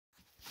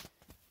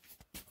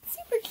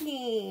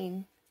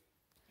morning.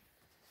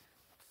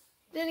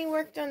 Denny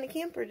worked on the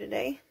camper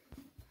today.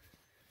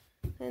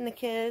 And the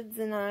kids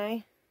and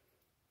I.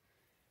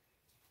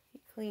 He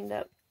cleaned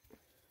up.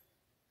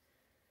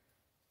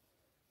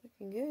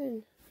 Looking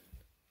good.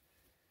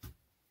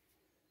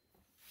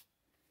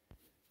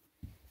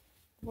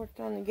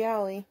 Worked on the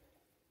galley.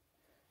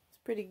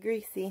 It's pretty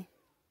greasy.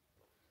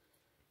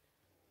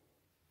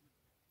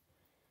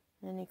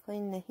 And he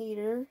cleaned the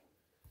heater.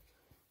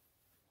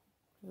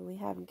 We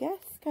have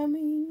guests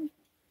coming.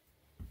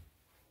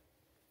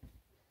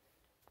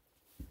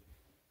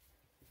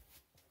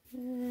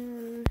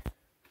 And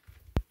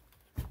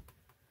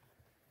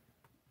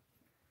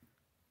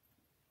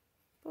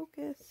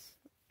focus.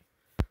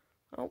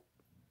 Oh,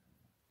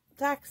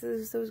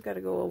 taxes, those got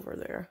to go over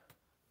there.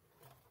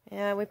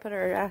 Yeah, we put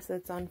our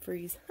assets on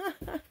freeze.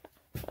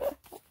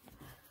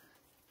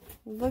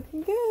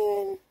 Looking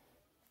good.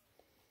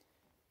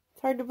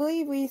 It's hard to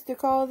believe we used to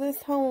call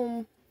this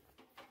home.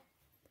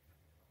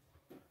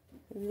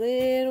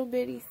 Little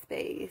bitty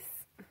space.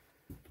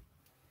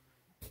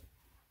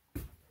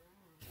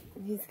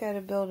 He's got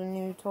to build a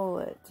new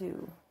toilet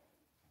too.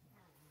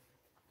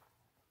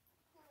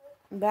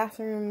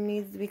 Bathroom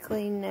needs to be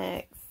cleaned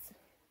next.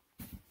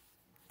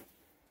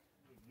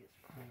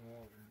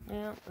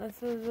 Yeah,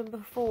 this was a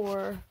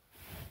before.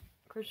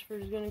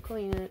 Christopher's gonna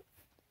clean it.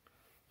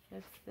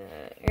 That's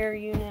the air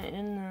unit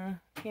in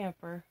the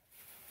camper.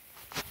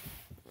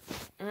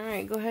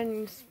 Alright, go ahead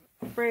and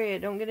spray it.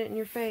 Don't get it in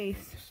your face.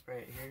 Spray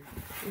it here?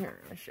 Here,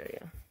 I'll show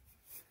you.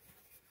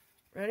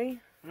 Ready?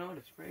 I know what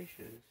a spray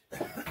shoes.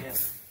 Yeah. Okay.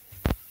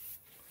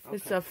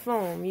 It's a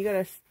foam. You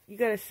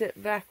gotta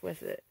sit back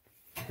with it.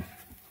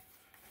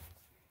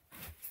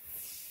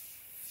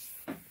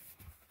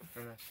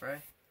 And I spray?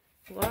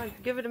 Well,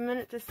 give it a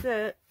minute to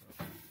sit.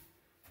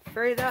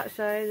 Spray that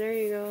side. There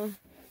you go.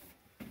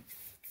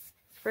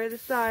 Spray the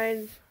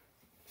sides.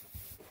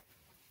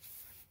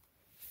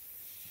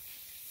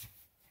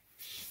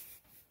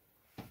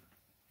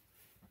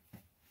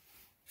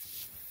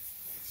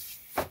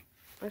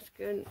 That's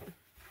good.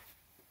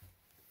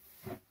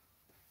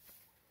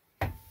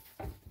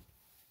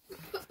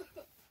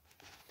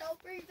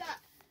 Don't breathe that.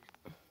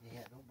 Yeah,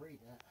 don't breathe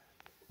that.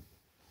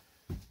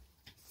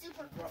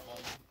 Super cool.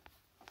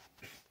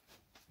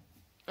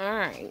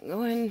 Alright,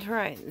 go ahead and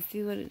try it and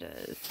see what it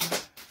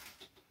does.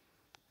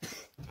 You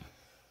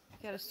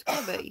gotta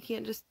scrub it. You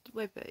can't just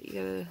wipe it. You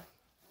gotta...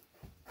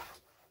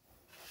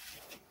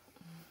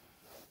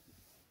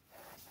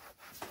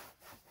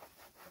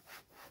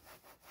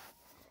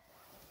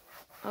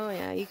 Oh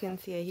yeah, you can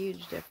see a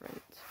huge difference.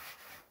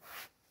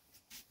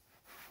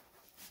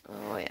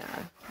 Oh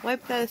yeah.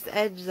 Wipe this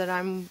edge that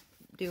I'm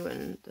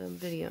doing the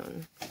video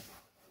on.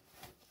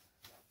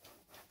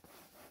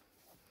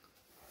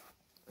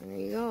 There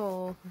you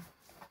go.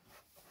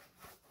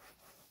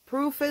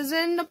 Proof is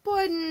in the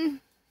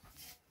pudding.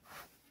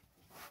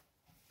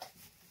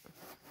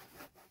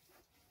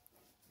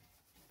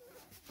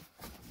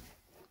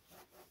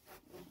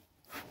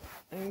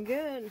 Very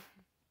good.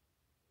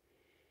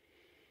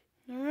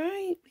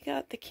 Alright, we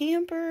got the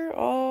camper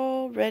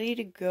all ready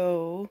to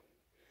go.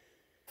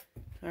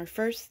 Our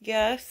first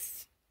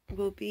guest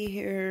will be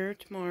here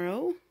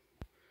tomorrow.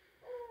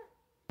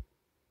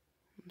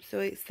 I'm so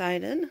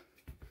excited.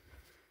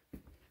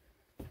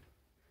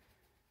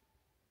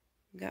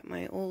 Got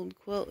my old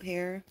quilt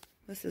here.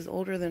 This is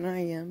older than I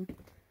am.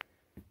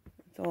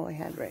 That's all I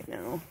had right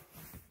now.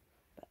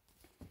 But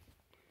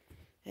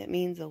it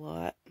means a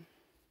lot.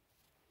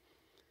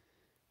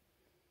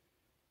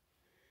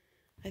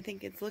 I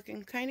think it's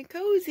looking kind of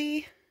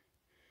cozy.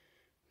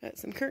 Got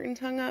some curtains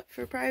hung up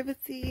for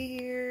privacy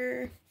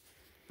here.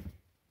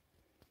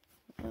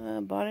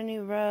 Bought a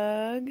new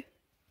rug. I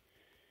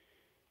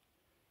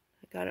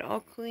got it all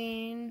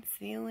clean,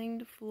 ceiling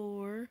to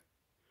floor.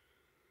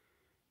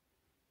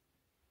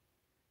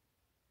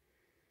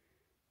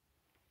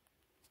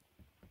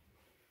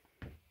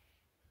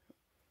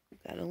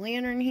 Got a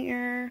lantern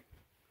here.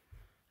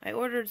 I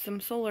ordered some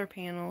solar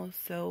panels,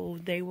 so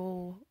they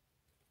will,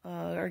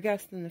 our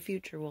guests in the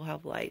future will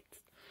have lights.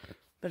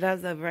 But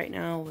as of right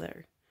now,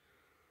 they're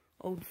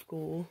old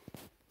school.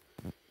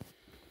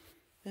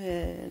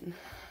 And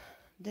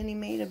then he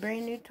made a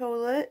brand new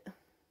toilet,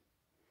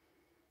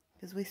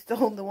 because we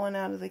stole the one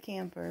out of the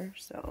camper,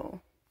 so.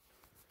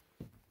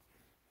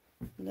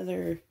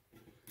 Another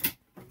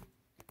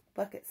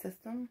bucket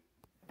system.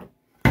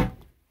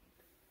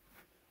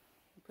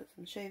 Put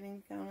some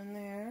shavings down in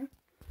there.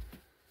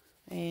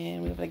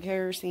 And we have a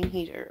kerosene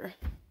heater.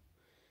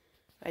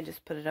 I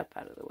just put it up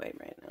out of the way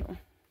right now.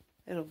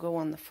 It'll go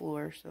on the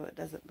floor so it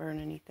doesn't burn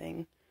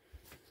anything.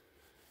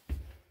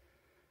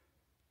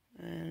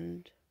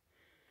 And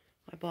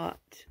I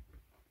bought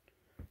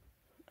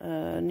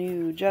a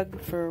new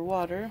jug for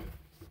water.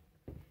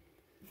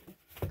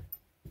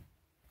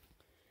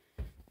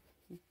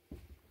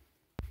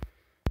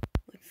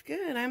 Looks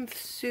good. I'm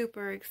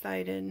super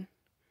excited.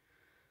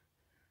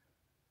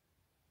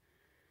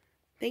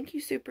 Thank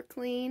you, Super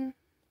Clean.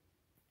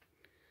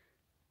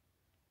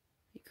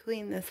 You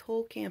cleaned this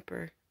whole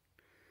camper.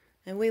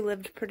 And we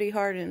lived pretty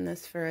hard in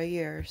this for a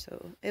year,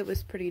 so it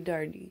was pretty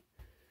dirty.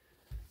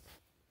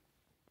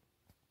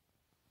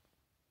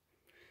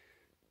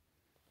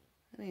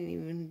 I ain't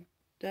even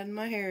done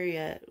my hair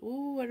yet.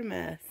 Ooh, what a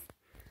mess.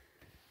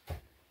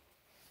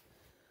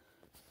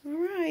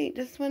 Alright,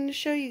 just wanted to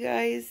show you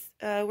guys.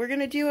 We're going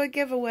to do a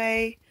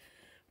giveaway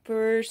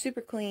for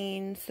Super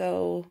Clean,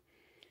 so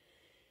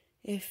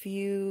if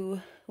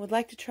you would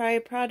like to try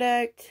a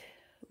product,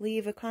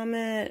 leave a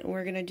comment.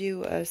 We're going to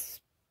do a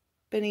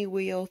spinny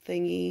wheel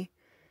thingy,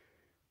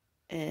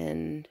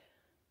 and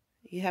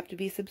you have to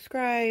be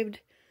subscribed.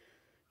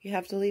 You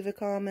have to leave a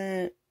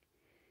comment.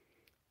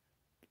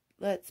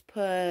 Let's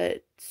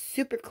put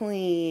Super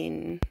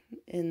Clean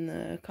in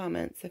the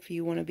comments if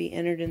you want to be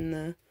entered in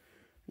the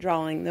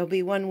drawing. There'll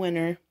be one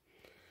winner,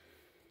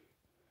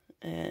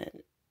 and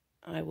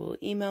I will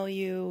email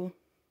you.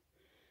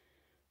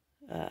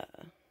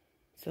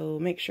 So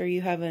make sure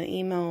you have an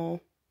email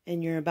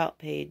in your about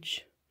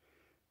page,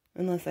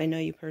 unless I know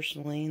you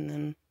personally,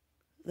 and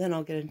then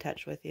I'll get in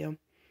touch with you.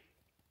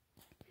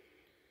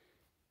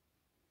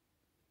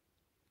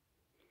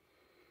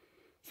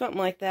 Something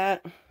like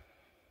that.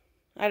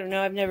 I don't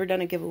know. I've never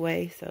done a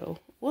giveaway, so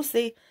we'll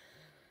see.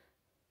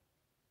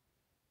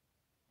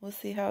 We'll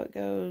see how it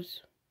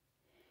goes.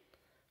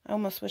 I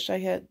almost wish they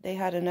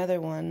had another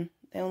one.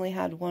 They only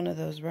had one of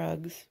those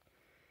rugs.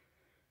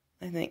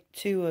 I think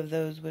 2 of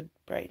those would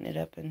brighten it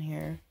up in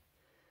here.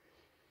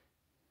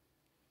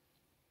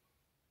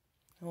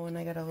 Oh, and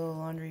I got a little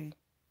laundry.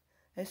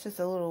 It's just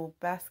a little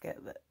basket,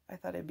 but I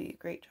thought it'd be a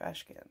great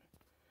trash can.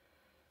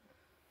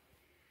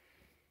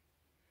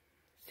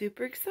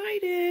 Super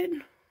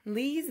excited.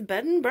 Lee's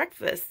Bed and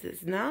Breakfast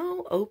is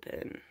now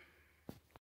open.